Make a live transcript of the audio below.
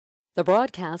The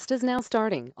broadcast is now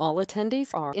starting. All attendees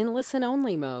are in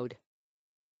listen-only mode.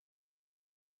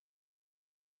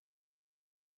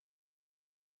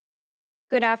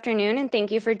 Good afternoon, and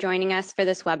thank you for joining us for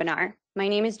this webinar. My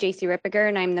name is JC Rippiger,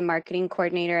 and I'm the Marketing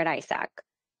Coordinator at ISAC.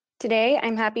 Today,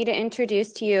 I'm happy to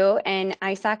introduce to you an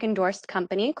ISAC-endorsed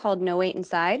company called No Wait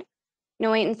Inside.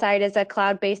 No Wait Inside is a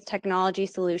cloud-based technology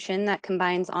solution that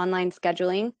combines online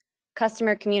scheduling,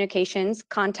 customer communications,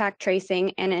 contact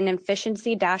tracing, and an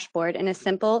efficiency dashboard in a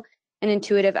simple and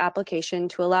intuitive application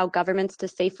to allow governments to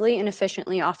safely and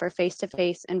efficiently offer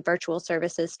face-to-face and virtual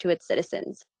services to its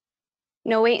citizens.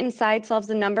 No Wait Inside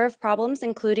solves a number of problems,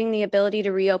 including the ability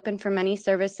to reopen for many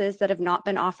services that have not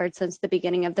been offered since the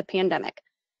beginning of the pandemic,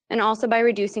 and also by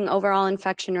reducing overall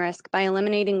infection risk by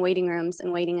eliminating waiting rooms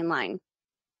and waiting in line.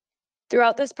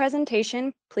 Throughout this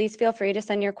presentation, please feel free to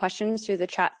send your questions through the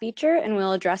chat feature, and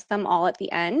we'll address them all at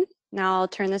the end. Now I'll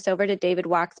turn this over to David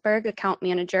Waxberg, Account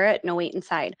Manager at No Wait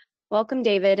Inside. Welcome,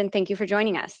 David, and thank you for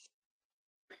joining us.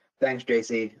 Thanks,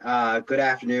 JC. Good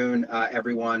afternoon,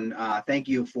 everyone. Thank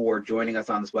you for joining us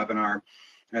on this webinar.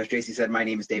 As JC said, my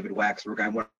name is David Waxberg.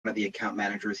 I'm one of the account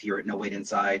managers here at No Wait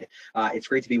Inside. It's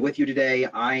great to be with you today.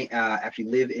 I actually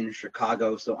live in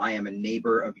Chicago, so I am a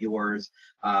neighbor of yours.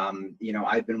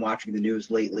 I've been watching the news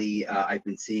lately. I've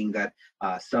been seeing that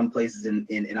some places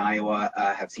in Iowa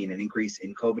have seen an increase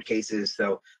in COVID cases.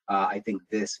 So I think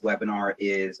this webinar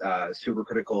is super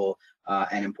critical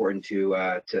and important to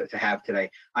have today.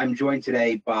 I'm joined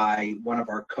today by one of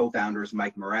our co-founders,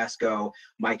 Mike Marasco.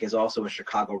 Mike is also a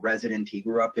Chicago resident. He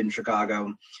grew up in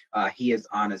Chicago. He is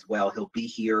on as well. He'll be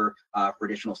here for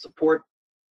additional support.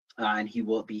 And he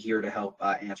will be here to help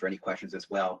answer any questions as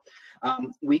well.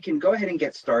 We can go ahead and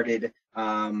get started.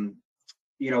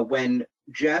 When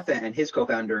Jeff and his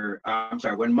co-founder,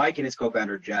 when Mike and his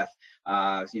co-founder Jeff,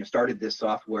 started this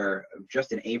software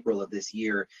just in April of this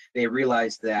year, they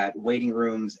realized that waiting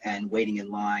rooms and waiting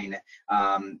in line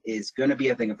is going to be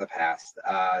a thing of the past,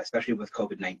 especially with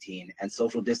COVID-19, and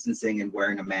social distancing and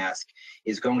wearing a mask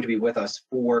is going to be with us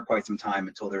for quite some time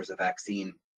until there's a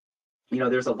vaccine.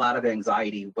 There's a lot of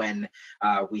anxiety when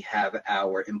we have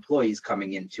our employees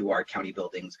coming into our county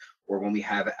buildings, or when we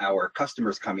have our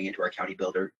customers coming into our county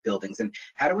buildings, and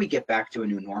how do we get back to a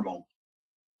new normal?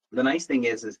 The nice thing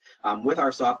is with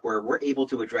our software, we're able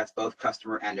to address both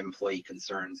customer and employee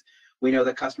concerns. We know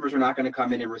that customers are not going to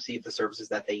come in and receive the services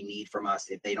that they need from us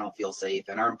if they don't feel safe,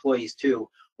 and our employees too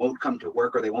won't come to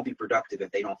work, or they won't be productive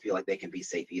if they don't feel like they can be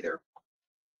safe either.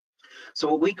 So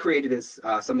what we created is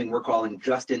something we're calling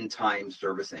just-in-time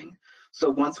servicing. So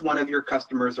once one of your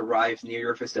customers arrives near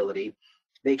your facility,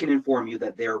 they can inform you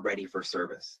that they're ready for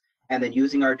service. And then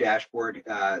using our dashboard,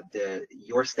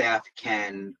 your staff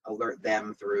can alert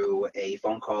them through a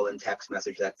phone call and text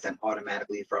message that's sent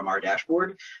automatically from our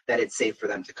dashboard that it's safe for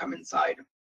them to come inside.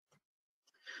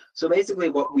 So basically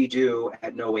what we do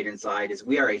at No Wait Inside is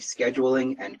we are a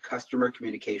scheduling and customer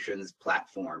communications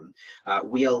platform.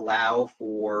 We allow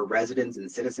for residents and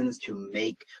citizens to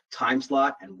make time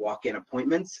slot and walk-in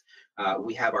appointments.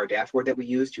 We have our dashboard that we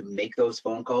use to make those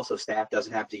phone calls, so staff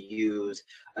doesn't have to use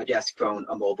a desk phone,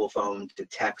 a mobile phone to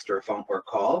text or phone or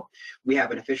call. We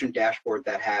have an efficient dashboard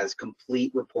that has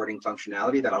complete reporting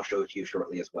functionality that I'll show to you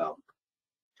shortly as well.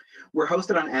 We're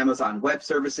hosted on Amazon Web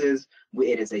Services.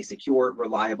 It is a secure,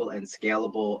 reliable, and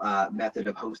scalable method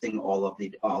of hosting all of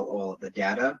the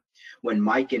data. When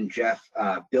Mike and Jeff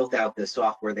built out this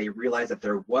software, they realized that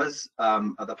there was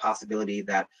the possibility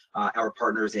that our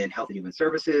partners in Health and Human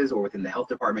Services or within the health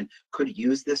department could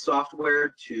use this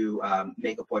software to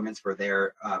make appointments for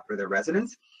their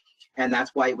residents, and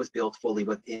that's why it was built fully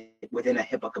within a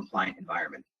HIPAA-compliant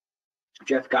environment.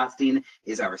 Jeff Gottstein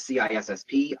is our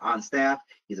CISSP on staff.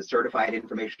 He's a certified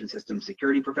information systems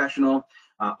security professional.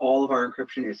 All of our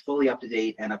encryption is fully up to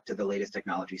date and up to the latest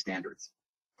technology standards.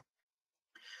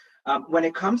 When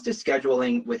it comes to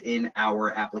scheduling within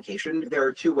our application, there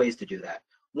are two ways to do that.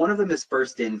 One of them is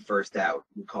first in, first out.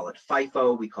 We call it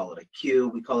FIFO, we call it a queue,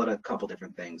 we call it a couple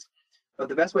different things. But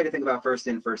the best way to think about first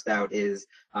in, first out is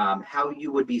how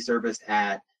you would be serviced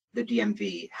at the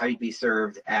DMV, how you'd be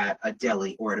served at a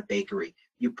deli or at a bakery.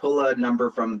 You pull a number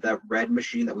from the red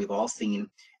machine that we've all seen,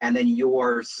 and then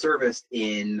you're serviced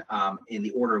in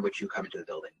the order in which you come into the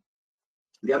building.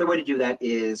 The other way to do that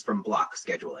is from block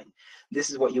scheduling. This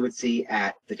is what you would see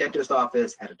at the dentist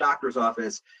office, at a doctor's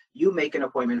office. You make an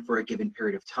appointment for a given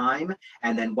period of time,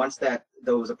 and then once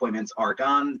those appointments are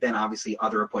gone, then obviously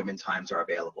other appointment times are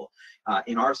available.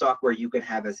 In our software, you can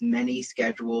have as many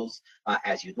schedules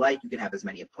as you'd like. You can have as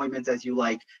many appointments as you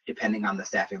like, depending on the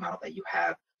staffing model that you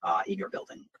have in your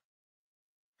building.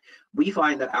 We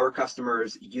find that our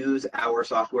customers use our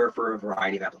software for a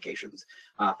variety of applications,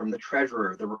 from the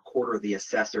treasurer, the recorder, the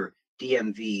assessor,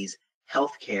 DMVs,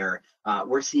 healthcare.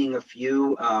 We're seeing a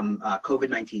few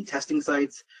COVID-19 testing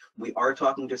sites. We are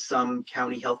talking to some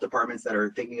county health departments that are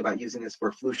thinking about using this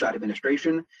for flu shot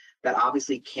administration. That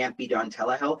obviously can't be done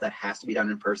telehealth, that has to be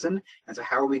done in person. And so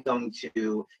how are we going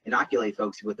to inoculate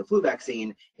folks with the flu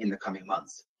vaccine in the coming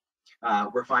months?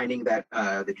 We're finding that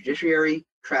the judiciary,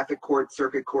 traffic court,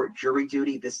 circuit court, jury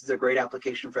duty, this is a great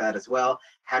application for that as well.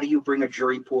 How do you bring a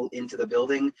jury pool into the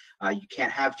building? You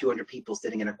can't have 200 people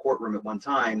sitting in a courtroom at one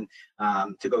time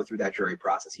to go through that jury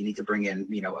process. You need to bring in,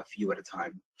 a few at a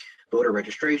time. Voter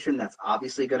registration, that's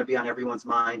obviously going to be on everyone's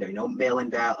mind. I know mail-in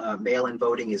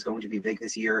voting is going to be big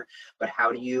this year, but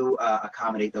how do you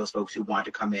accommodate those folks who want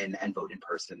to come in and vote in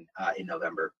person in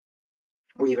November?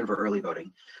 Or even for early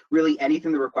voting. Really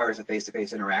anything that requires a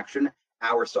face-to-face interaction,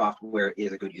 our software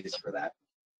is a good use for that.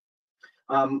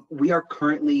 We are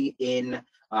currently in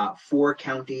 4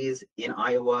 counties in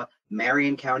Iowa.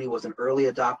 Marion County was an early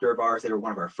adopter of ours. They were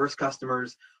one of our first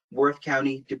customers. Worth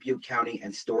County, Dubuque County,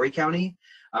 and Story County.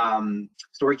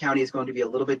 Story County is going to be a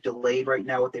little bit delayed right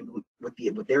now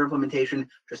with their implementation,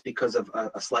 just because of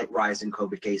a slight rise in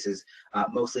COVID cases,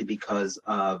 mostly because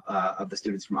of the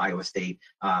students from Iowa State,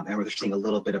 and we're seeing a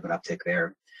little bit of an uptick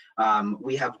there.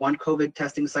 We have one COVID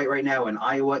testing site right now in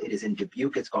Iowa. It is in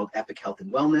Dubuque. It's called Epic Health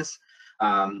and Wellness.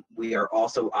 We are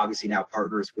also obviously now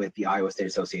partners with the Iowa State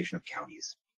Association of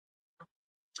Counties.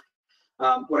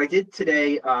 What I did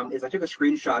today is I took a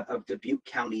screenshot of Dubuque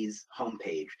County's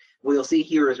homepage. What you'll see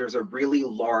here is there's a really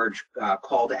large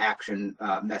call to action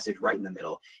message right in the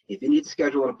middle. If you need to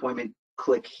schedule an appointment,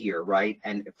 click here, right?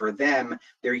 And for them,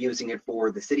 they're using it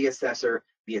for the city assessor,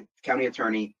 the county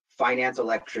attorney, finance,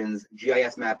 elections,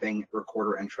 GIS mapping,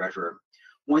 recorder, and treasurer.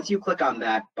 Once you click on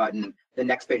that button, the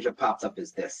next page that pops up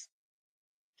is this.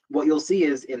 What you'll see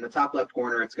is in the top left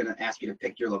corner, it's going to ask you to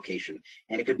pick your location,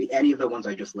 and it could be any of the ones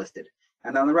I just listed.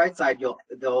 And on the right side,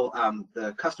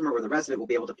 the customer or the resident will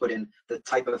be able to put in the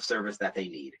type of service that they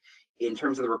need. In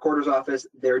terms of the recorder's office,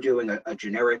 they're doing a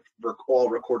generic all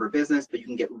recorder business, but you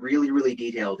can get really, really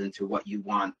detailed into what you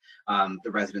want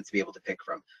the residents to be able to pick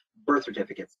from. Birth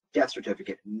certificates, death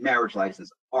certificate, marriage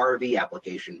license, RV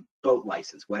application, boat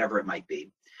license, whatever it might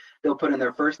be. They'll put in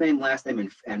their first name, last name,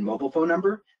 and mobile phone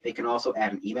number. They can also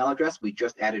add an email address. We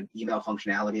just added email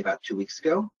functionality about 2 weeks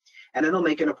ago. And then they'll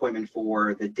make an appointment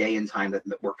for the day and time that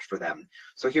works for them.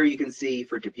 So here you can see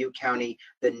for Dubuque County,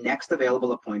 the next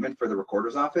available appointment for the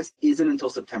recorder's office isn't until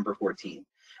September 14th.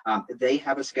 They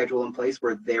have a schedule in place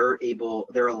where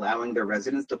they're allowing their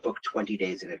residents to book 20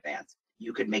 days in advance.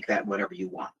 You could make that whatever you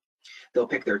want. They'll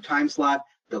pick their time slot,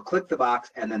 they'll click the box,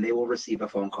 and then they will receive a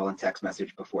phone call and text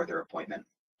message before their appointment.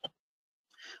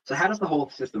 So how does the whole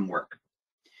system work?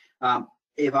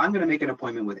 If I'm going to make an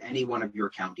appointment with any one of your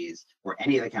counties or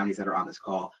any of the counties that are on this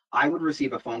call, I would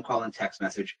receive a phone call and text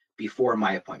message before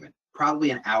my appointment,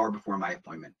 probably an hour before my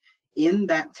appointment. In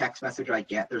that text message I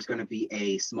get, there's going to be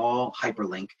a small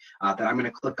hyperlink that I'm going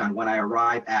to click on when I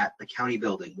arrive at the county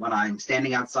building, when I'm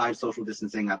standing outside social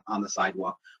distancing on the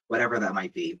sidewalk, whatever that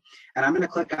might be. And I'm going to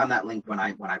click on that link when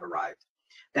I've arrived.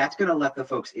 That's going to let the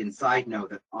folks inside know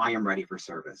that I am ready for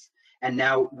service. And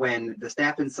now when the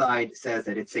staff inside says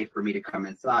that it's safe for me to come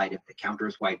inside, if the counter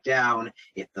is wiped down,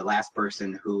 if the last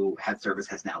person who had service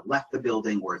has now left the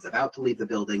building or is about to leave the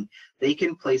building, they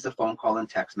can place a phone call and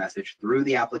text message through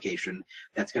the application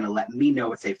that's going to let me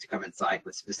know it's safe to come inside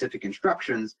with specific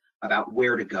instructions about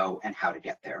where to go and how to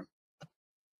get there.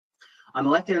 On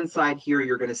the left-hand side here,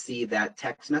 you're going to see that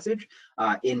text message.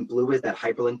 In blue is that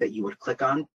hyperlink that you would click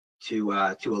on to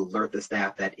alert the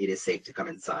staff that it is safe to come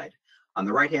inside. On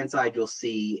the right-hand side, you'll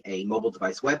see a mobile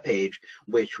device web page,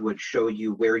 which would show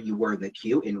you where you were in the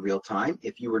queue in real time.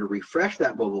 If you were to refresh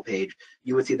that mobile page,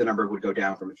 you would see the number would go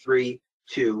down from 3,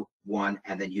 2, 1,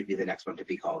 and then you'd be the next one to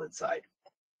be called inside.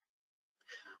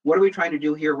 What are we trying to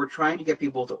do here? We're trying to get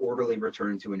people to orderly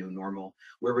return to a new normal.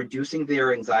 We're reducing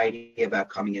their anxiety about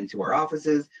coming into our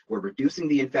offices. We're reducing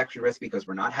the infection risk because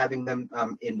we're not having them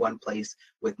in one place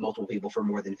with multiple people for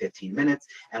more than 15 minutes,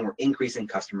 and we're increasing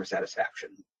customer satisfaction.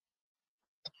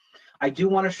 I do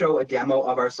want to show a demo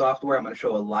of our software. I'm going to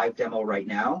show a live demo right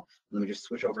now. Let me just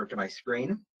switch over to my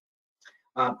screen.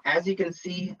 As you can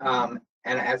see, and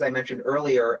as I mentioned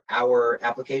earlier, our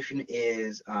application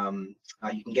is,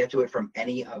 you can get to it from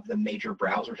any of the major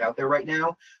browsers out there right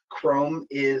now. Chrome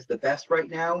is the best right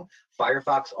now.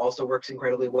 Firefox also works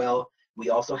incredibly well. We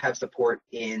also have support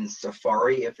in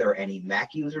Safari if there are any Mac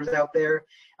users out there.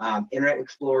 Internet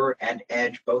Explorer and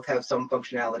Edge both have some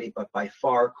functionality, but by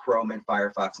far Chrome and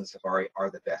Firefox and Safari are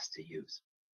the best to use.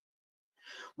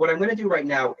 What I'm going to do right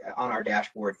now on our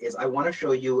dashboard is I want to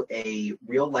show you a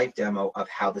real life demo of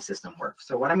how the system works.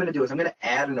 So what I'm going to do is I'm going to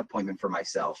add an appointment for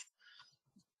myself.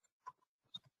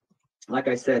 Like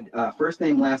I said, first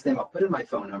name, last name, I'll put in my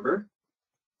phone number.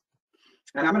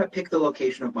 And I'm going to pick the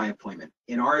location of my appointment.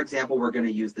 In our example, we're going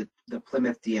to use the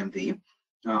Plymouth DMV.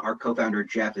 Our co-founder,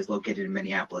 Jeff, is located in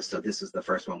Minneapolis, so this is the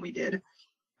first one we did.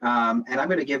 And I'm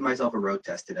going to give myself a road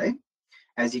test today.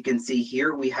 As you can see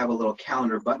here, we have a little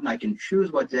calendar button. I can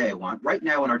choose what day I want. Right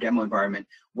now in our demo environment,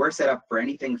 we're set up for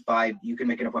anything you can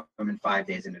make an appointment 5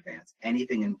 days in advance.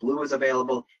 Anything in blue is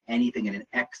available. Anything in an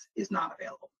X is not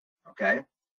available, okay?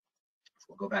 So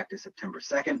we'll go back to September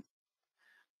 2nd.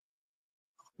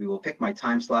 We will pick my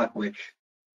time slot, which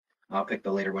I'll pick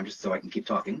the later one just so I can keep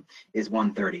talking, is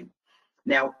 1:30.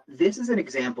 Now, this is an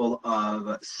example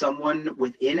of someone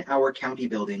within our county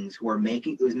buildings who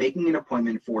is making an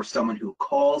appointment for someone who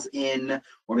calls in,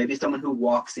 or maybe someone who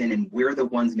walks in, and we're the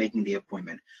ones making the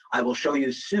appointment. I will show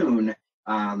you soon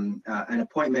an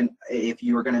appointment if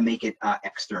you are going to make it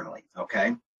externally,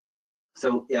 okay?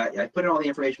 So I put in all the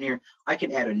information here. I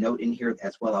can add a note in here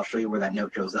as well. I'll show you where that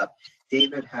note shows up.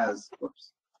 David has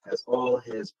all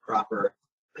his proper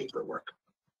paperwork.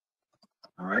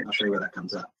 All right, I'll show you where that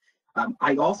comes up.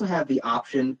 I also have the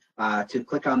option to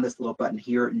click on this little button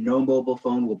here. No mobile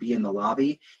phone will be in the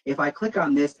lobby. If I click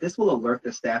on this, this will alert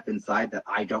the staff inside that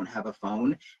I don't have a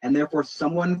phone, and therefore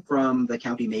someone from the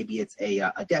county, maybe it's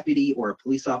a deputy or a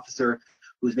police officer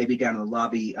who's maybe down in the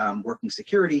lobby working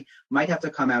security, might have to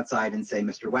come outside and say,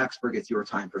 Mr. Waxberg, it's your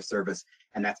time for service,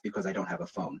 and that's because I don't have a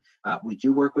phone. We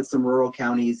do work with some rural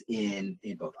counties in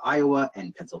both Iowa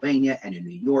and Pennsylvania and in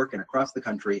New York and across the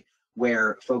country,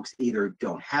 where folks either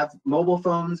don't have mobile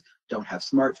phones, don't have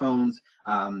smartphones,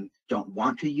 don't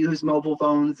want to use mobile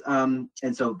phones, and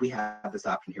so we have this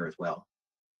option here as well.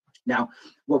 Now,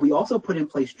 what we also put in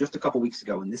place just a couple weeks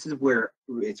ago, and this is where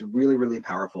it's really, really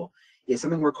powerful, is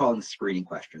something we're calling screening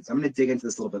questions. I'm going to dig into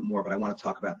this a little bit more, but I want to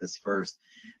talk about this first.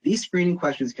 These screening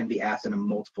questions can be asked in a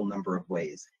multiple number of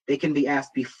ways. They can be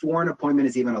asked before an appointment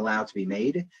is even allowed to be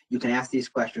made. You can ask these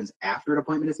questions after an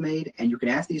appointment is made, and you can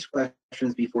ask these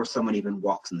questions before someone even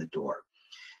walks in the door.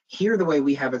 Here, the way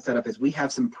we have it set up is we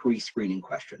have some pre-screening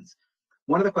questions.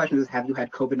 One of the questions is, have you had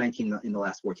COVID-19 in the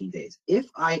last 14 days? If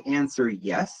I answer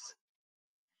yes,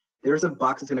 there's a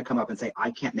box that's going to come up and say,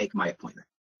 I can't make my appointment,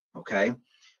 okay?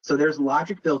 So there's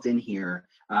logic built in here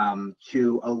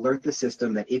to alert the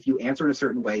system that if you answer in a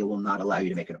certain way, it will not allow you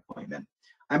to make an appointment.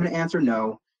 I'm going to answer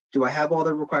no. Do I have all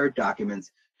the required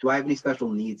documents? Do I have any special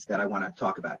needs that I want to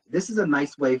talk about? This is a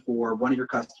nice way for one of your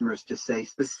customers to say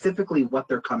specifically what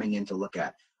they're coming in to look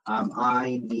at.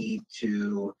 I need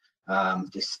to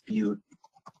dispute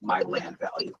my land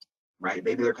value, right?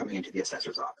 Maybe they're coming into the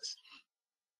assessor's office.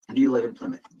 Do you live in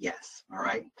Plymouth? Yes, all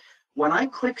right. When I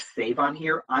click save on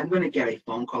here, I'm going to get a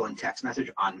phone call and text message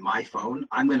on my phone.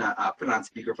 I'm going to put it on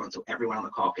speakerphone so everyone on the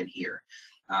call can hear.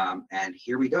 And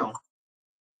here we go.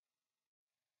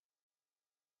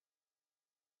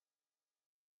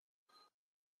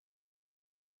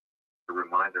 A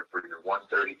reminder for your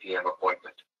 1:30 p.m.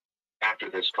 appointment. After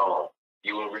this call,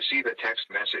 you will receive a text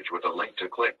message with a link to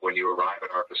click when you arrive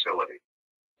at our facility.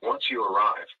 Once you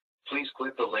arrive, please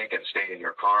click the link and stay in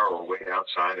your car or wait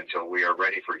outside until we are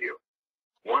ready for you.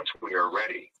 Once we are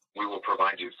ready, we will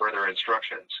provide you further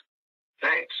instructions.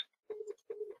 Thanks.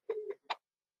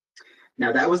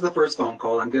 Now that was the first phone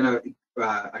call.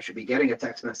 I should be getting a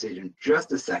text message in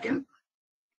just a second.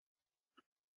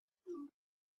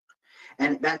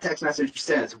 And that text message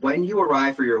says, when you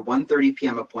arrive for your 1:30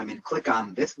 p.m. appointment, click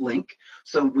on this link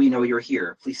so we know you're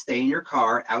here. Please stay in your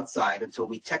car outside until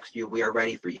we text you we are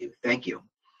ready for you. Thank you.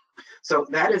 So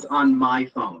that is on my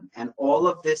phone, and all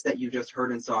of this that you just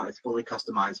heard and saw is fully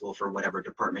customizable for whatever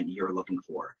department you're looking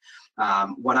for.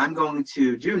 What I'm going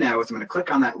to do now is I'm going to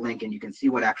click on that link, and you can see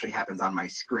what actually happens on my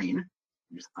screen.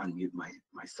 Just unmute my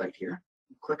site here.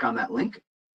 Click on that link.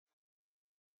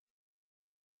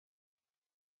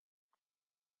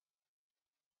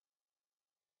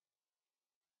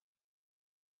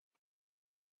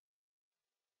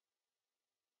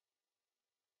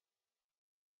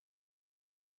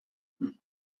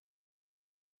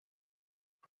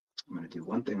 I'm going to do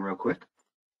one thing real quick.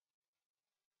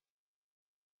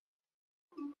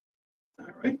 All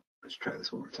right, let's try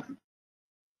this one more time.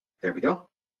 There we go.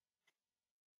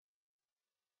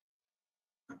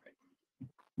 All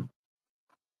right.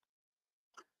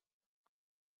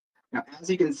 Now, as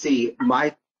you can see,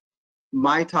 my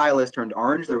my tile is turned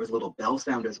orange. There was a little bell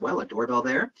sound as well, a doorbell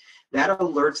there. That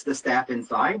alerts the staff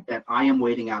inside that I am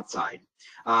waiting outside.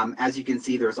 As you can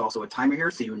see, there's also a timer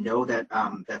here, so you know that,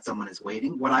 that someone is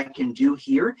waiting. What I can do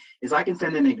here is I can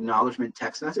send an acknowledgement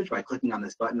text message by clicking on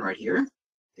this button right here,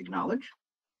 acknowledge.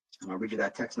 And I'll read you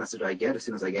that text message I get as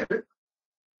soon as I get it.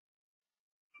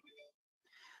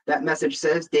 That message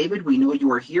says, David, we know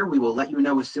you are here. We will let you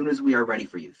know as soon as we are ready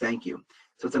for you. Thank you.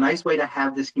 So it's a nice way to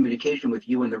have this communication with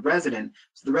you and the resident,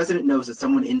 so the resident knows that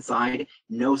someone inside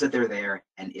knows that they're there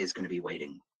and is going to be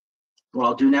waiting. What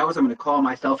I'll do now is I'm going to call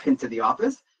myself into the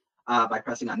office. By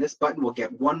pressing on this button, we'll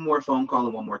get one more phone call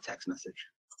and one more text message.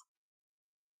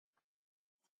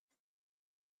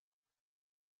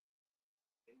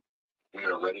 We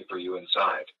are ready for you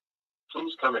inside.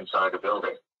 Please come inside the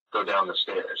building, go down the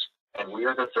stairs, and we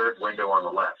are the third window on the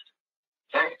left.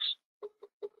 Thanks.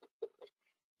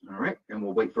 All right, and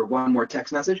we'll wait for one more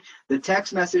text message. The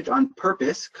text message on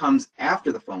purpose comes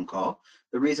after the phone call.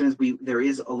 The reason is there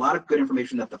is a lot of good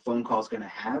information that the phone call is going to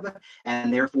have,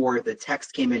 and therefore the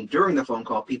text came in during the phone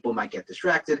call, people might get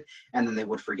distracted, and then they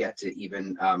would forget to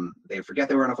even, they forget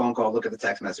they were on a phone call, look at the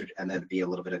text message, and then be a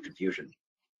little bit of confusion.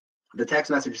 The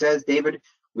text message says, David,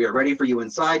 we are ready for you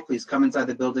inside. Please come inside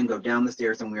the building, go down the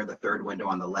stairs, and we are the third window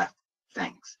on the left.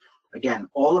 Thanks. Again,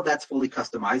 all of that's fully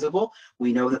customizable.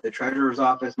 We know that the treasurer's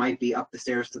office might be up the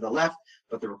stairs to the left,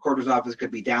 but the recorder's office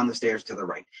could be down the stairs to the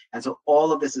right. And so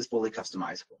all of this is fully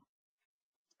customizable.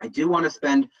 I do want to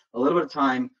spend a little bit of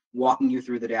time walking you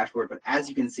through the dashboard, but as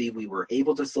you can see, we were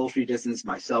able to socially distance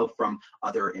myself from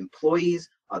other employees,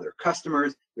 other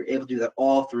customers. We're able to do that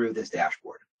all through this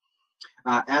dashboard.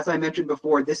 As I mentioned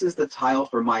before, this is the tile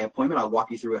for my appointment. I'll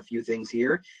walk you through a few things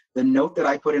here. The note that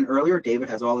I put in earlier, David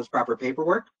has all his proper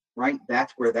paperwork, right?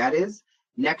 That's where that is.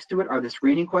 Next to it are the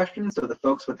screening questions, so the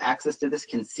folks with access to this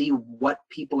can see what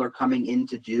people are coming in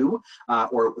to do,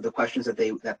 or the questions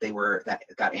that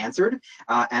got answered.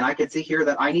 And I can see here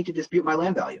that I need to dispute my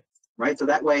land value, right? So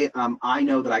that way I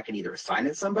know that I can either assign it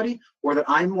to somebody or that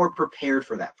I'm more prepared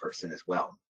for that person as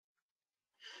well.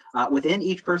 Within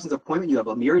each person's appointment, you have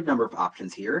a myriad number of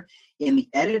options here. In the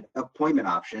edit appointment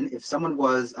option, if someone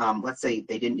was, let's say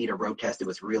they didn't need a road test, it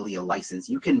was really a license,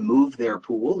 you can move their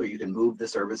pool or you can move the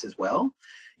service as well.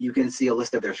 You can see a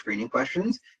list of their screening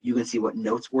questions. You can see what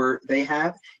notes they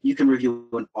have. You can review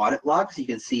an audit log, so you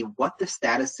can see what the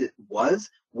status it was,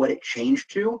 what it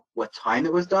changed to, what time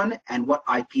it was done, and what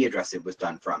IP address it was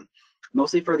done from.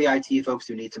 Mostly for the IT folks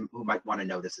who might want to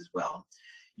know this as well.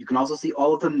 You can also see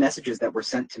all of the messages that were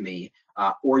sent to me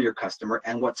or your customer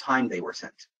and what time they were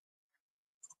sent.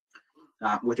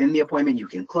 Within the appointment, you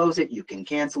can close it, you can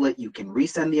cancel it, you can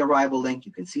resend the arrival link,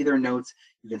 you can see their notes,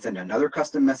 you can send another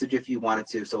custom message if you wanted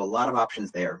to, so a lot of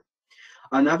options there.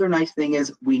 Another nice thing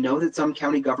is we know that some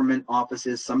county government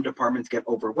offices, some departments get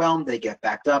overwhelmed, they get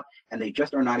backed up, and they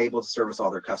just are not able to service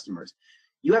all their customers.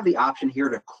 You have the option here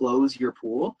to close your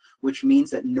pool, which means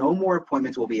that no more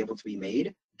appointments will be able to be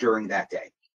made during that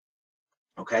day.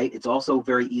 Okay, it's also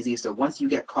very easy. So once you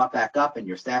get caught back up and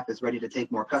your staff is ready to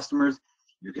take more customers,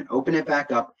 you can open it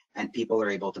back up and people are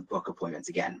able to book appointments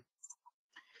again.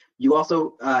 You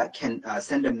also can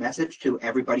send a message to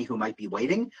everybody who might be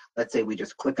waiting. Let's say we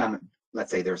just click on,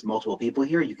 let's say there's multiple people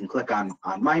here. You can click on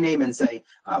my name and say,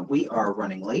 we are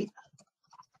running late.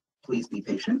 Please be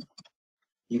patient.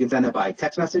 You can send it by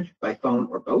text message, by phone,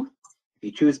 or both. If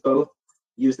you choose both,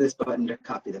 use this button to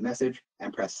copy the message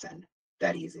and press send.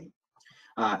 That easy.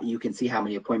 You can see how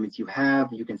many appointments you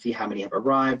have. You can see how many have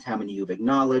arrived, how many you've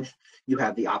acknowledged. You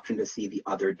have the option to see the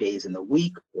other days in the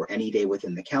week or any day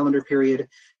within the calendar period.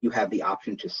 You have the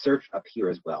option to search up here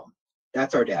as well.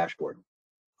 That's our dashboard.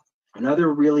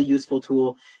 Another really useful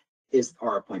tool is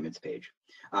our appointments page.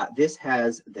 This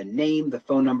has the name, the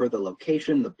phone number, the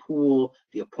location, the pool,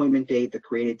 the appointment date, the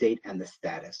created date, and the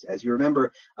status. As you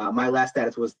remember, my last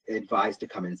status was advised to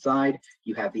come inside.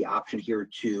 You have the option here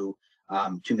to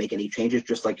make any changes,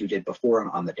 just like you did before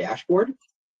on the dashboard.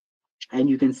 And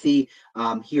you can see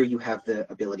here you have the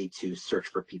ability to search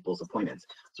for people's appointments.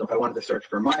 So if I wanted to search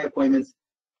for my appointments,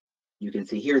 you can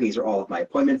see here, these are all of my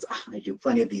appointments. I do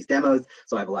plenty of these demos,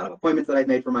 so I have a lot of appointments that I've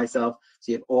made for myself.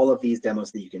 So you have all of these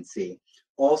demos that you can see.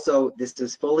 Also, this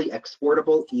is fully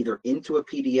exportable either into a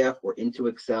PDF or into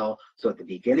Excel. So at the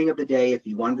beginning of the day, if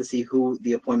you wanted to see who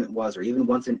the appointment was, or even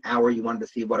once an hour, you wanted to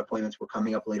see what appointments were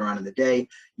coming up later on in the day,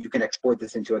 you can export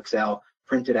this into Excel,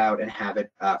 print it out, and have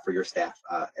it for your staff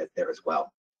there as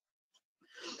well.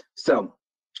 So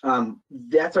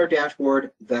that's our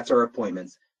dashboard, that's our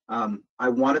appointments. I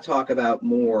want to talk about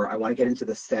more, I want to get into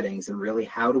the settings and really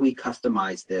how do we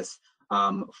customize this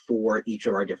for each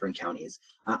of our different counties.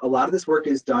 A lot of this work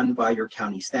is done by your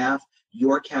county staff.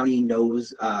 your county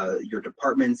knows your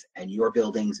departments and your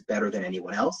buildings better than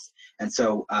anyone else. And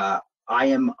so I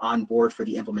am on board for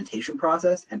the implementation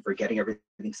process and for getting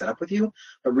everything set up with you.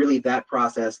 But really that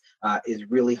process is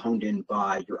really honed in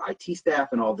by your IT staff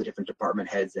and all the different department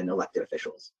heads and elected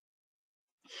officials.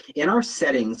 In our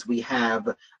settings, we have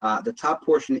the top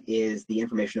portion is the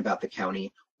information about the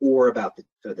county or about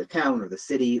the town or the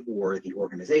city or the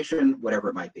organization, whatever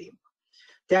it might be.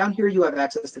 Down here, you have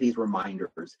access to these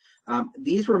reminders.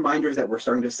 These reminders that we're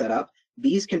starting to set up,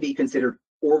 these can be considered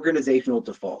organizational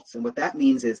defaults. And what that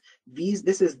means is these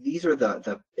are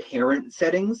the parent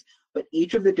settings, but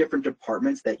each of the different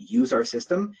departments that use our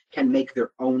system can make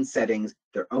their own settings,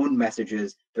 their own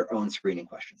messages, their own screening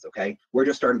questions, okay? We're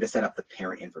just starting to set up the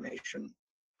parent information.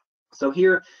 So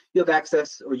here you have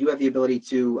access, or you have the ability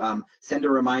to send a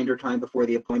reminder time before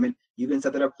the appointment. You can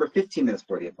set that up for 15 minutes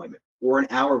before the appointment or an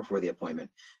hour before the appointment.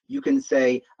 You can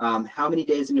say how many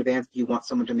days in advance do you want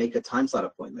someone to make a time slot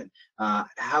appointment?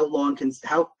 How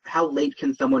late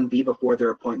can someone be before their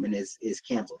appointment is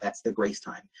canceled? That's the grace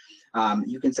time.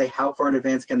 You can say how far in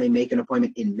advance can they make an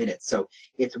appointment in minutes. So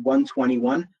it's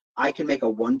 1:21. I can make a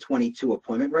 1:22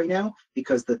 appointment right now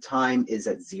because the time is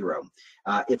at 0.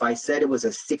 If I said it was a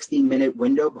 60-minute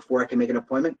window before I can make an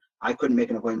appointment, I couldn't make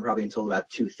an appointment probably until about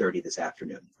 2:30 this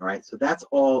afternoon. All right, so that's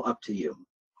all up to you.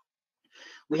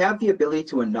 We have the ability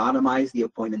to anonymize the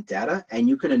appointment data, and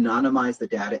you can anonymize the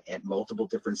data at multiple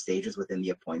different stages within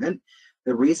the appointment.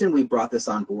 The reason we brought this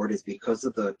on board is because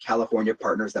of the California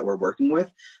partners that we're working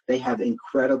with. They have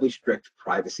incredibly strict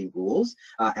privacy rules,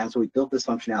 and so we built this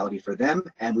functionality for them,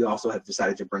 and we also have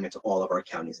decided to bring it to all of our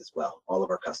counties as well, all of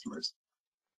our customers.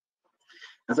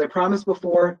 As I promised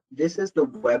before, this is the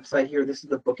website here. This is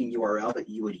the booking URL that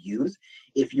you would use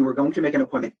if you were going to make an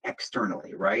appointment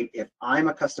externally, right? If I'm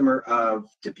a customer of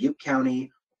Dubuque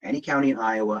County, any county in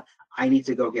Iowa, I need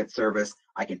to go get service.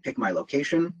 I can pick my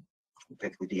location,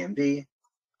 pick the DMV,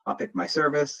 I'll pick my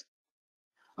service,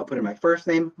 I'll put in my first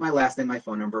name, my last name, my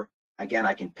phone number. Again,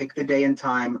 I can pick the day and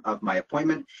time of my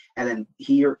appointment, and then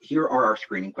here are our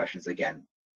screening questions again.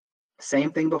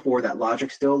 Same thing before, that logic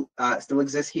still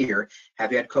exists here.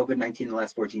 Have you had COVID-19 in the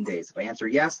last 14 days? If I answer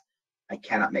yes, I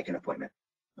cannot make an appointment,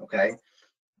 okay?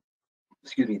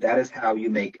 Excuse me, that is how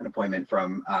you make an appointment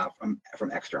from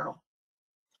external.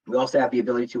 We also have the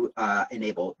ability to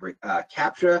enable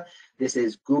CAPTCHA. This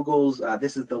is Google's,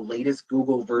 this is the latest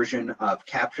Google version of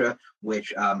CAPTCHA,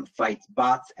 which fights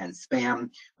bots and spam.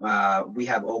 We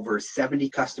have over 70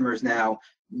 customers now.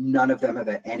 None of them have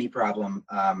had any problem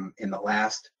in the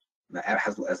last,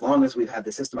 as long as we've had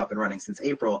the system up and running since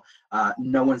April,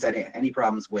 no one's had any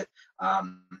problems with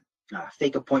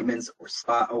fake appointments or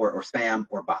spam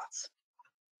or bots.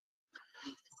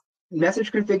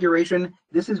 Message configuration,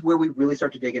 this is where we really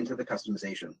start to dig into the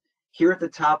customization. Here at the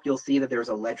top, you'll see that there's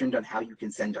a legend on how you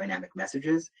can send dynamic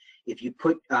messages. If you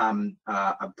put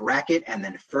a bracket and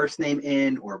then first name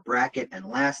in, or bracket and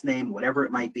last name, whatever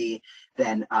it might be,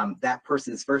 then that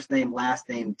person's first name, last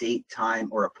name, date, time,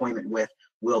 or appointment with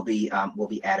will be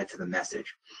added to the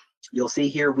message. You'll see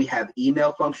here we have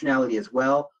email functionality as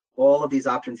well. All of these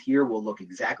options here will look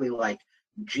exactly like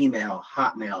Gmail,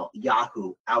 Hotmail,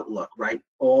 Yahoo, Outlook, right?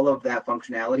 All of that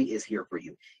functionality is here for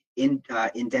you.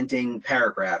 Indenting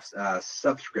paragraphs,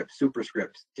 subscripts,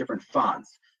 superscripts, different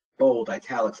fonts, bold,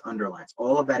 italics, underlines,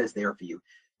 all of that is there for you.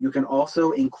 You can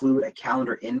also include a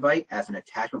calendar invite as an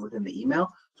attachment within the email,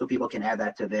 so people can add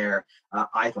that to their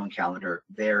iPhone calendar,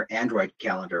 their Android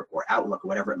calendar, or Outlook,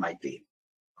 whatever it might be.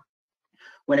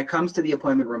 When it comes to the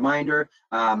appointment reminder,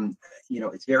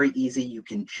 it's very easy. You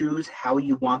can choose how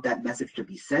you want that message to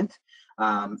be sent.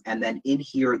 And then in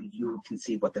here, you can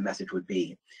see what the message would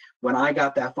be. When I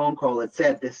got that phone call, it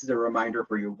said, this is a reminder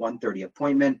for your 1:30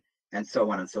 appointment, and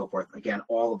so on and so forth. Again,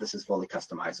 all of this is fully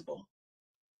customizable.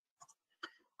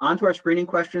 On to our screening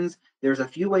questions. There's a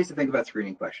few ways to think about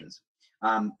screening questions.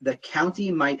 The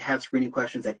county might have screening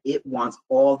questions that it wants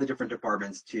all the different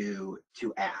departments to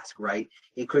ask, right?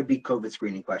 It could be COVID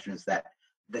screening questions that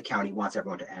the county wants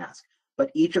everyone to ask. But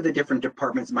each of the different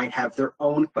departments might have their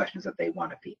own questions that they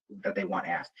want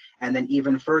asked. And then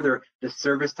even further, the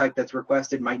service type that's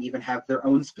requested might even have their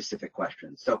own specific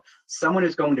questions. So someone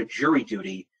who's going to jury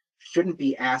duty shouldn't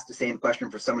be asked the same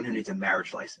question for someone who needs a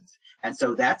marriage license. And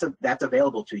so that's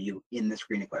available to you in the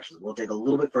screening questions. We'll dig a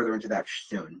little bit further into that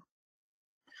soon.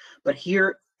 But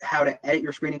here, how to edit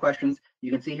your screening questions,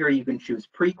 you can see here you can choose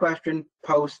pre-question,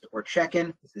 post, or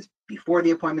check-in. This is before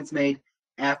the appointment's made,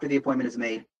 after the appointment is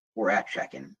made, or at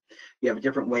check-in. You have a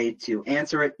different way to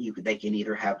answer it. They can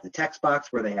either have the text box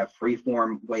where they have free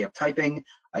form way of typing,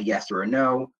 a yes or a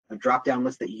no, a drop-down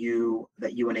list that you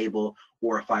enable,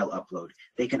 or a file upload.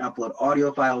 They can upload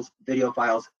audio files, video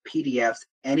files, PDFs,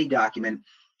 any document.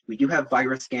 We do have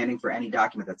virus scanning for any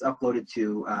document that's uploaded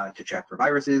to check for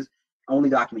viruses. Only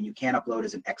document you can upload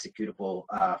is an executable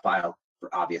file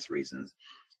for obvious reasons.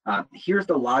 Here's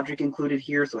the logic included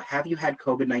here. So have you had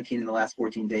COVID-19 in the last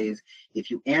 14 days?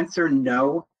 If you answer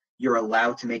no, you're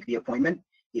allowed to make the appointment.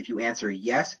 If you answer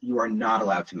yes, you are not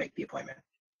allowed to make the appointment,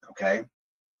 okay?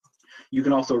 You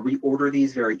can also reorder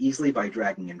these very easily by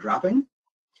dragging and dropping.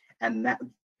 And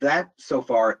that so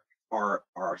far are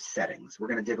our settings. We're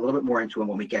gonna dig a little bit more into them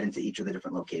when we get into each of the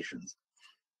different locations.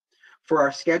 For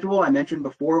our schedule, I mentioned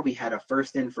before, we had a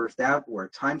first in, first out, or a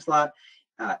time slot.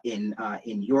 In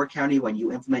your county, when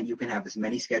you implement, you can have as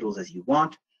many schedules as you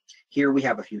want. Here we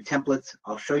have a few templates.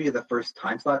 I'll show you the first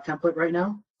time slot template right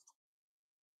now.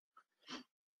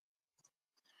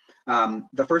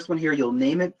 The first one here, you'll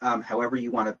name it however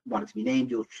you want it to be named.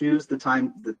 You'll choose the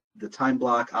time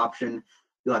block option.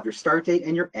 You'll have your start date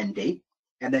and your end date.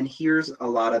 And then here's a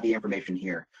lot of the information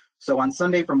here. So on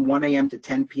Sunday from 1 a.m. to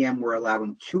 10 p.m., we're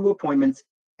allowing 2 appointments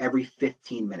every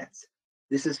 15 minutes.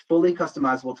 This is fully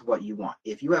customizable to what you want.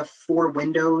 If you have 4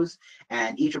 windows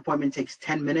and each appointment takes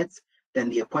 10 minutes, then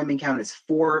the appointment count is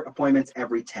 4 appointments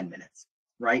every 10 minutes,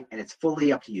 right? And it's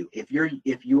fully up to you. If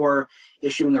you're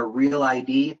issuing a real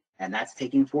ID and that's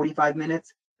taking 45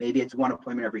 minutes, maybe it's 1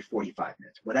 appointment every 45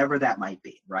 minutes, whatever that might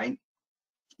be, right?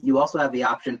 You also have the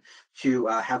option to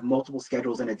have multiple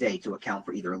schedules in a day to account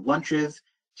for either lunches,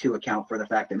 to account for the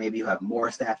fact that maybe you have more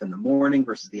staff in the morning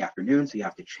versus the afternoon, so you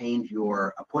have to change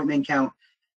your appointment count.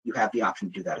 You have the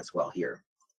option to do that as well here.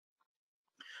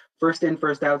 First in,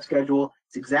 first out schedule,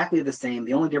 it's exactly the same.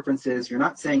 The only difference is you're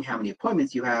not saying how many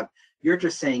appointments you have, you're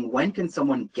just saying when can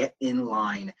someone get in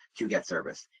line to get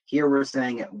service. Here we're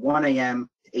saying at 1 a.m.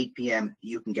 to 8 p.m.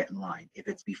 you can get in line. If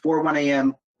it's before 1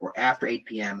 a.m. or after 8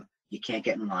 p.m., you can't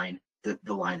get in line, the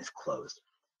line is closed.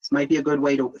 This might be a good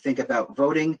way to think about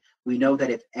voting. We know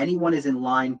that if anyone is in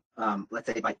line, let's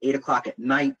say by 8 o'clock at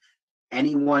night,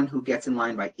 anyone who gets in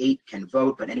line by 8 can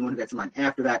vote, but anyone who gets in line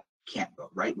after that can't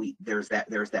vote, right? There's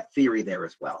that theory there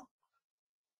as well.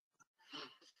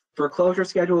 For closure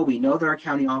schedule, we know that our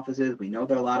county offices, we know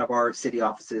that a lot of our city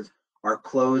offices are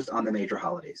closed on the major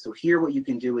holidays. So here what you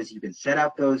can do is you can set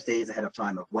out those days ahead of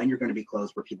time of when you're going to be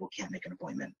closed where people can't make an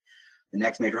appointment. The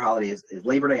next major holiday is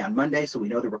Labor Day on Monday, so we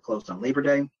know that we're closed on Labor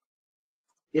Day.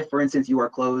 If, for instance, you are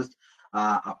closed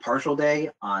a partial day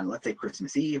on, let's say,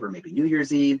 Christmas Eve or maybe New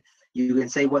Year's Eve, you can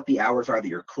say what the hours are that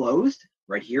you're closed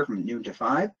right here from noon to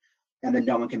 5, and then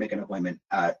no one can make an appointment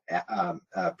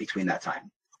between that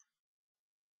time.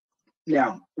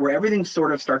 Now, where everything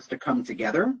sort of starts to come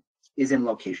together is in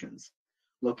locations.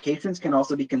 Locations can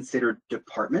also be considered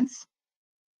departments.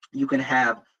 You can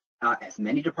have as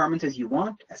many departments as you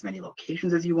want, as many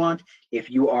locations as you want.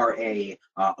 If you are a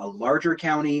larger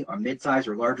county, or mid-size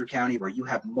or larger county where you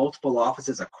have multiple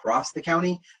offices across the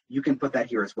county, you can put that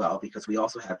here as well because we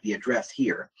also have the address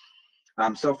here.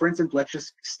 So for instance, let's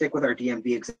just stick with our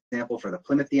DMV example for the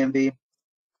Plymouth DMV.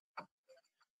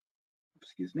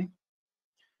 Excuse me.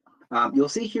 You'll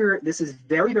see here, this is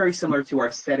very, very similar to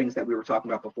our settings that we were talking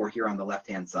about before here on the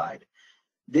left-hand side.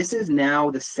 This is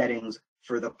now the settings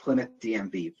for the Plymouth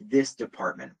DMV, this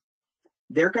department.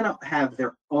 They're gonna have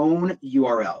their own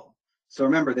URL. So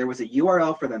remember, there was a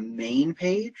URL for the main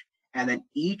page, and then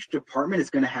each department is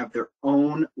gonna have their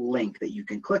own link that you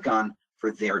can click on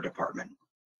for their department.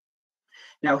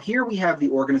 Now here we have the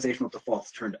organizational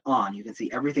defaults turned on. You can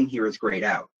see everything here is grayed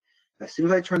out. As soon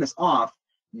as I turn this off,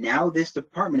 now this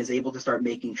department is able to start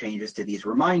making changes to these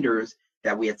reminders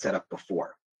that we had set up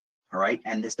before. All right,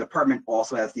 and this department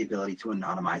also has the ability to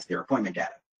anonymize their appointment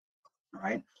data. All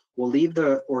right, we'll leave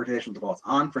the organizational defaults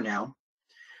on for now,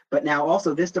 but now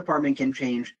also this department can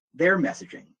change their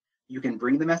messaging. You can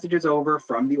bring the messages over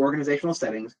from the organizational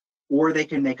settings, or they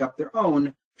can make up their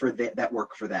own for that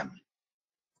work for them.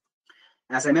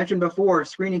 As I mentioned before,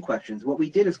 screening questions, what we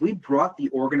did is we brought the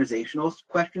organizational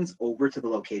questions over to the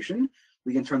location.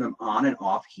 We can turn them on and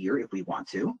off here if we want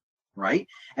to. Right?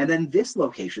 And then this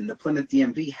location, the Plymouth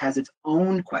DMV, has its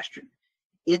own question.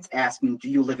 It's asking, do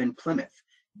you live in Plymouth?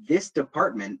 This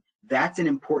department, that's an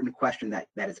important question that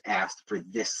is asked for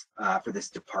this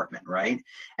department, right?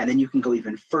 And then you can go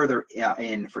even further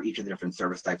in for each of the different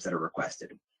service types that are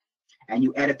requested. And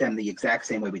you edit them the exact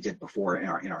same way we did before in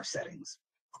our settings.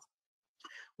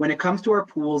 When it comes to our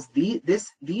pools,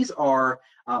 these are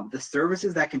the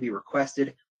services that can be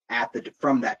requested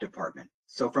from that department.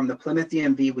 So from the Plymouth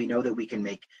DMV, we know that we can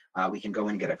go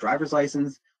in and get a driver's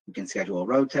license, we can schedule a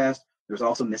road test. There's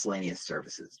also miscellaneous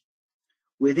services.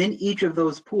 Within each of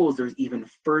those pools, there's even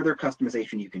further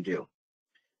customization you can do.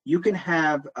 You can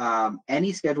have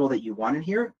any schedule that you want in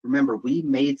here. Remember, we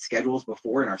made schedules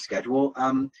before in our schedule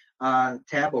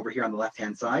tab over here on the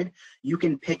left-hand side. You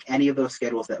can pick any of those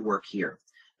schedules that work here.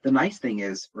 The nice thing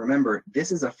is, remember,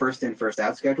 this is a first in, first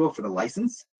out schedule for the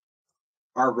license.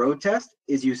 Our road test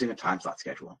is using a time slot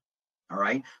schedule. All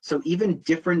right, so even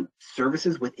different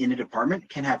services within a department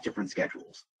can have different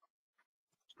schedules.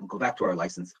 We'll go back to our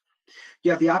license.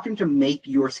 You have the option to make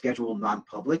your schedule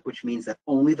non-public, which means that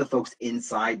only the folks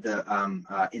inside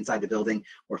the building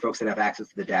or folks that have access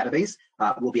to the database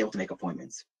will be able to make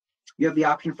appointments. You have the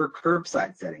option for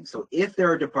curbside settings. So if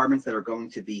there are departments that are going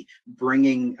to be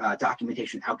bringing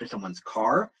documentation out to someone's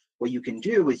car, what you can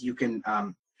do is you can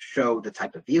show the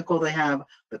type of vehicle they have,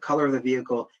 the color of the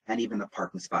vehicle, and even the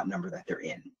parking spot number that they're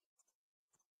in.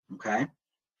 Okay,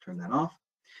 turn that off.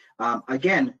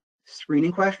 Again,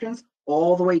 screening questions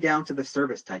all the way down to the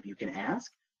service type you can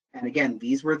ask. And again,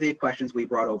 these were the questions we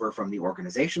brought over from the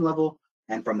organization level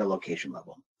and from the location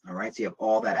level. All right, so you have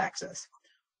all that access.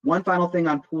 One final thing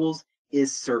on pools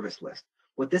is service list.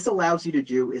 What this allows you to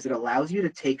do is it allows you to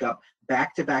take up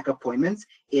back-to-back appointments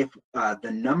if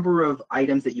the number of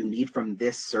items that you need from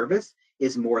this service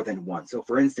is more than one. So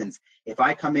for instance, if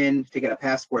I come in to get a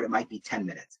passport, it might be 10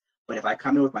 minutes. But if I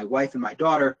come in with my wife and my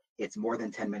daughter, it's more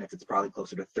than 10 minutes. It's probably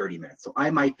closer to 30 minutes. So I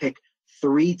might pick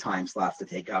 3 time slots to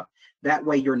take up. That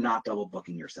way you're not double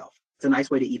booking yourself. It's a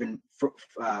nice way to even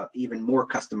more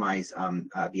customize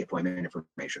the appointment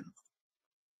information.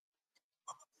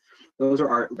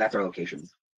 That's our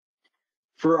locations.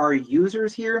 For our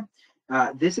users here,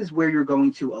 this is where you're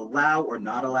going to allow or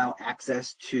not allow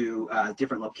access to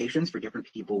different locations for different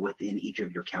people within each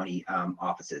of your county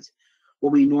offices.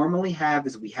 What we normally have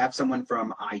is we have someone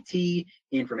from IT,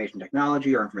 information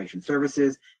technology, or information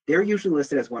services. They're usually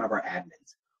listed as one of our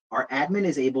admins. Our admin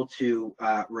is able to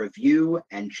review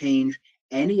and change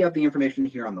any of the information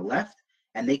here on the left,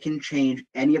 and they can change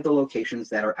any of the locations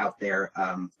that are out there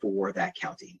for that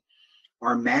county.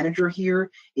 Our manager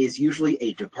here is usually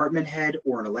a department head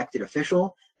or an elected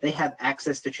official. They have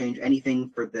access to change anything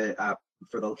for the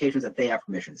locations that they have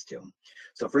permissions to.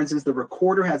 So for instance, the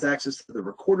recorder has access to the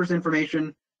recorder's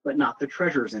information, but not the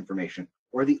treasurer's information,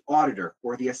 or the auditor,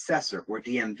 or the assessor, or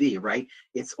DMV, right?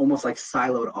 It's almost like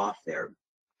siloed off there.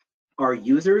 Our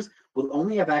users will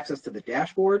only have access to the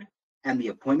dashboard and the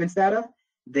appointments data.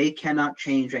 They cannot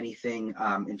change anything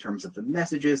in terms of the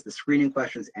messages, the screening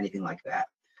questions, anything like that.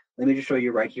 Let me just show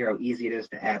you right here how easy it is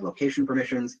to add location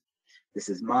permissions. This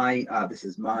is my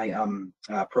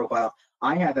profile.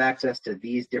 I have access to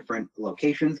these different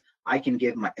locations. I can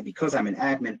give because I'm an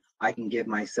admin, I can give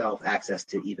myself access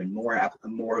to even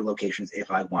more locations if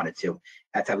I wanted to.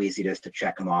 That's how easy it is to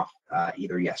check them off,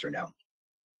 either yes or no.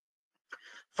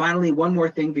 Finally, one more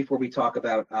thing before we talk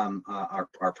about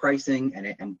our pricing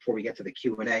and before we get to the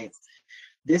Q&A.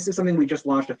 This is something we just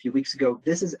launched a few weeks ago.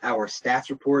 This is our stats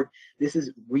report. This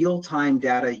is real-time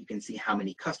data. You can see how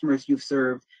many customers you've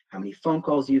served, how many phone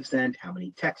calls you've sent, how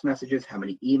many text messages, how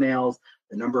many emails,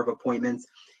 the number of appointments.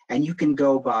 And you can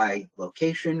go by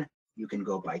location, you can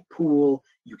go by pool,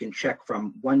 you can check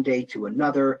from one day to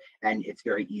another, and it's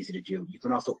very easy to do. You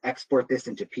can also export this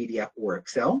into PDF or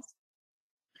Excel.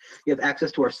 You have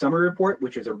access to our summary report,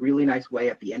 which is a really nice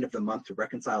way at the end of the month to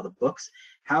reconcile the books.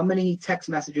 How many text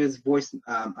messages, voice,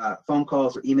 phone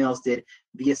calls, or emails did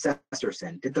the assessor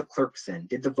send? Did the clerk send?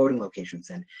 Did the voting location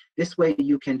send? This way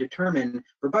you can determine,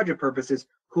 for budget purposes,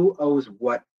 who owes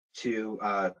what to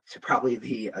probably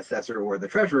the assessor or the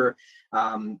treasurer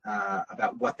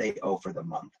about what they owe for the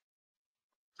month.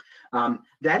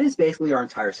 That is basically our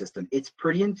entire system. It's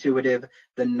pretty intuitive.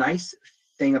 The nice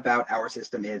thing about our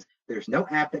system is there's no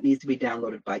app that needs to be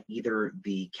downloaded by either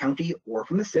the county or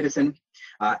from the citizen.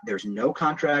 There's no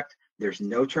contract, there's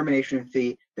no termination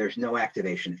fee, there's no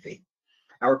activation fee.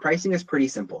 Our pricing is pretty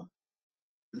simple.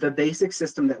 The basic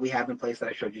system that we have in place that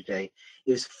I showed you today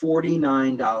is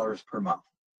 $49 per month,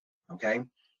 okay?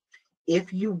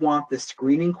 If you want the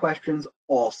screening questions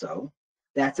also,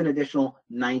 that's an additional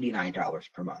 $99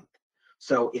 per month.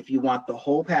 So if you want the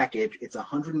whole package, it's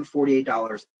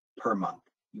 $148 per month.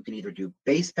 You can either do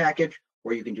base package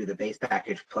or you can do the base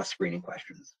package plus screening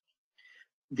questions.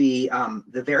 The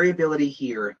variability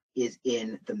here is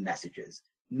in the messages.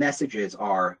 Messages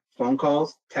are phone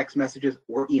calls, text messages,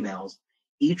 or emails.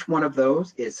 Each one of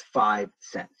those is 5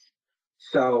 cents.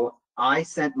 So I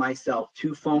sent myself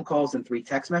 2 phone calls and 3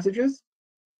 text messages.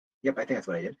 Yep, I think that's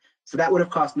what I did. So that would have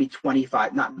cost me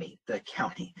 25, not me, the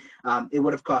county. It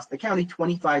would have cost the county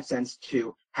 25 cents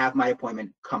to have my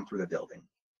appointment come through the building.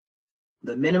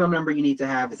 The minimum number you need to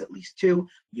have is at least 2.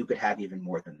 You could have even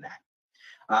more than that.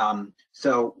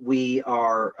 So we're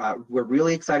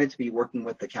really excited to be working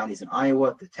with the counties in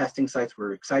Iowa, the testing sites.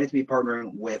 We're excited to be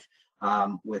partnering with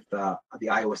the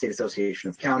Iowa State Association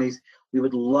of Counties. We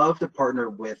would love to partner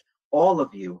with all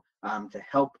of you to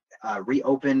help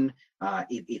reopen.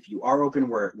 If you are open,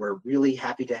 we're really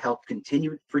happy to help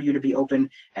continue for you to be open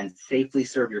and safely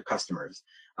serve your customers.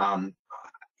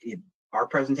 Our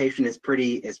presentation is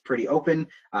pretty open.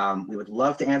 We would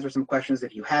love to answer some questions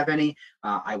if you have any.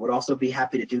 I would also be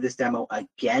happy to do this demo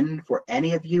again for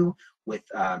any of you, with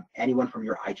anyone from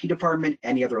your IT department,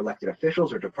 any other elected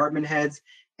officials or department heads,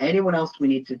 anyone else we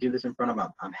need to do this in front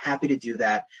of. I'm happy to do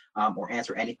that or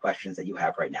answer any questions that you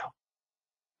have right now.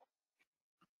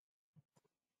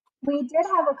 We did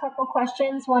have a couple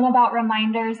questions, one about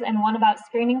reminders and one about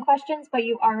screening questions, but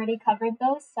you already covered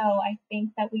those, so I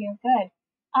think that we are good.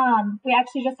 We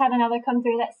actually just had another come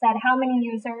through that said, how many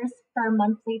users per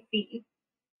monthly fee?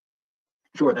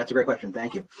 Sure, that's a great question.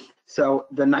 Thank you. So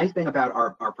the nice thing about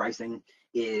our pricing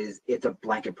is it's a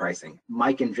blanket pricing.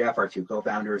 Mike and Jeff, our two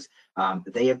co-founders,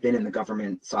 they have been in the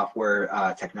government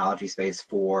software technology space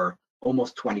for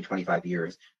almost 25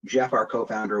 years. Jeff, our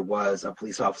co-founder, was a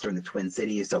police officer in the Twin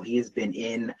Cities, so he has been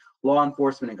in law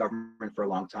enforcement and government for a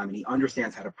long time, and he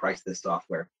understands how to price this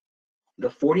software. The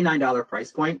 $49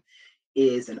 price point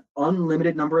is an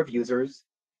unlimited number of users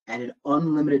and an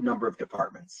unlimited number of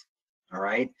departments. All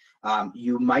right.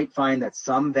 You might find that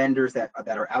some vendors that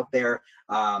are out there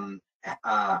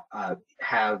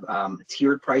have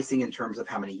tiered pricing in terms of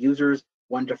how many users.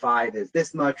 1 to 5 is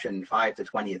this much, and 5 to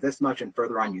 20 is this much, and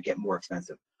further on you get more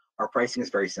expensive. Our pricing is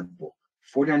very simple: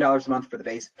 $49 a month for the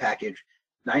base package,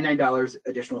 $99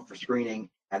 additional for screening,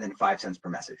 and then 5 cents per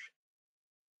message.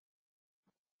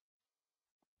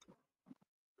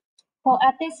 Well,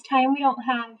 at this time, we don't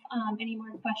have any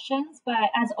more questions, but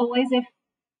as always, if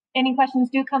any questions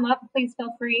do come up, please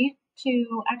feel free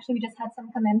to, actually, we just had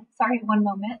some come in. Sorry, one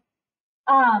moment.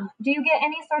 Do you get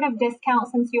any sort of discount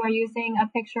since you are using a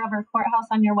picture of our courthouse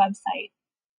on your website?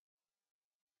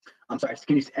 I'm sorry,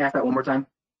 can you ask that one more time?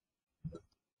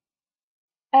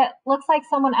 It looks like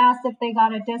someone asked if they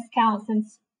got a discount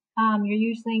since you're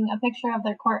using a picture of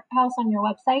their courthouse on your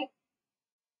website.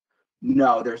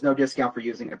 No, there's no discount for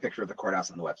using a picture of the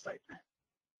courthouse on the website.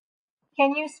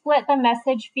 Can you split the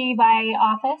message fee by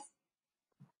office?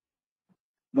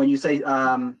 When you say,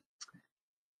 I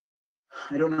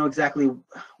don't know exactly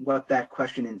what that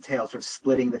question entails, sort of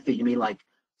splitting the fee. You mean like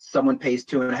someone pays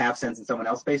 2.5 cents and someone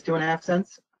else pays 2.5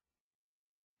 cents?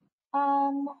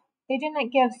 They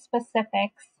didn't give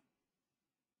specifics.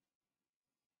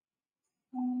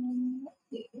 Let's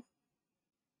see.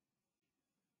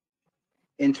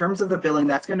 In terms of the billing,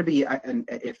 that's going to be, and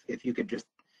if you could just,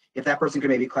 if that person could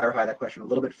maybe clarify that question a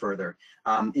little bit further.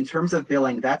 In terms of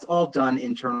billing, that's all done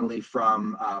internally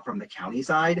from the county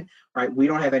side, right? We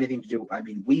don't have anything to do. I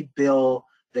mean, we bill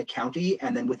the county,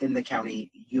 and then within the county,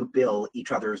 you bill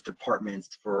each other's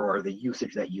departments for the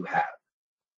usage that you have.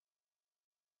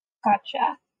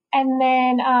 Gotcha. And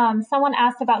then someone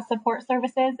asked about support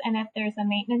services and if there's a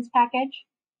maintenance package.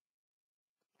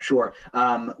 Sure.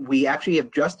 We actually have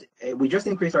just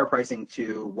increased our pricing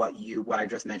to what I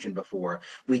just mentioned before.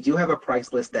 We do have a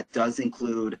price list that does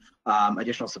include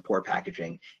additional support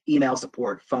packaging, email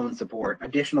support, phone support,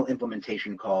 additional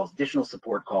implementation calls, additional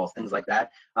support calls, things like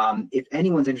that. If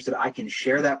anyone's interested, I can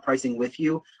share that pricing with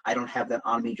you. I don't have that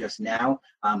on me just now,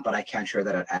 but I can share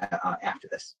that after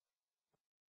this.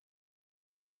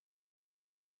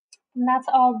 And that's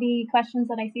all the questions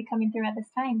that I see coming through at this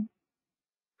time.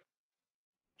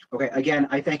 Okay, again,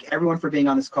 I thank everyone for being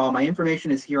on this call. My information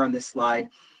is here on this slide.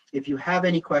 If you have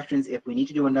any questions, if we need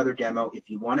to do another demo, if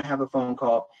you want to have a phone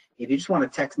call, if you just want to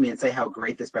text me and say how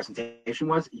great this presentation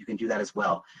was, you can do that as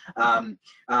well.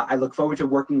 I look forward to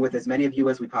working with as many of you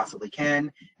as we possibly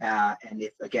can. And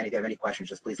if you have any questions,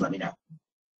 just please let me know.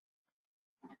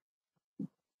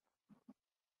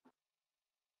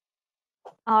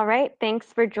 All right, thanks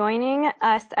for joining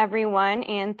us, everyone,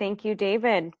 and thank you,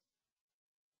 David.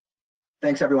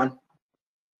 Thanks, everyone.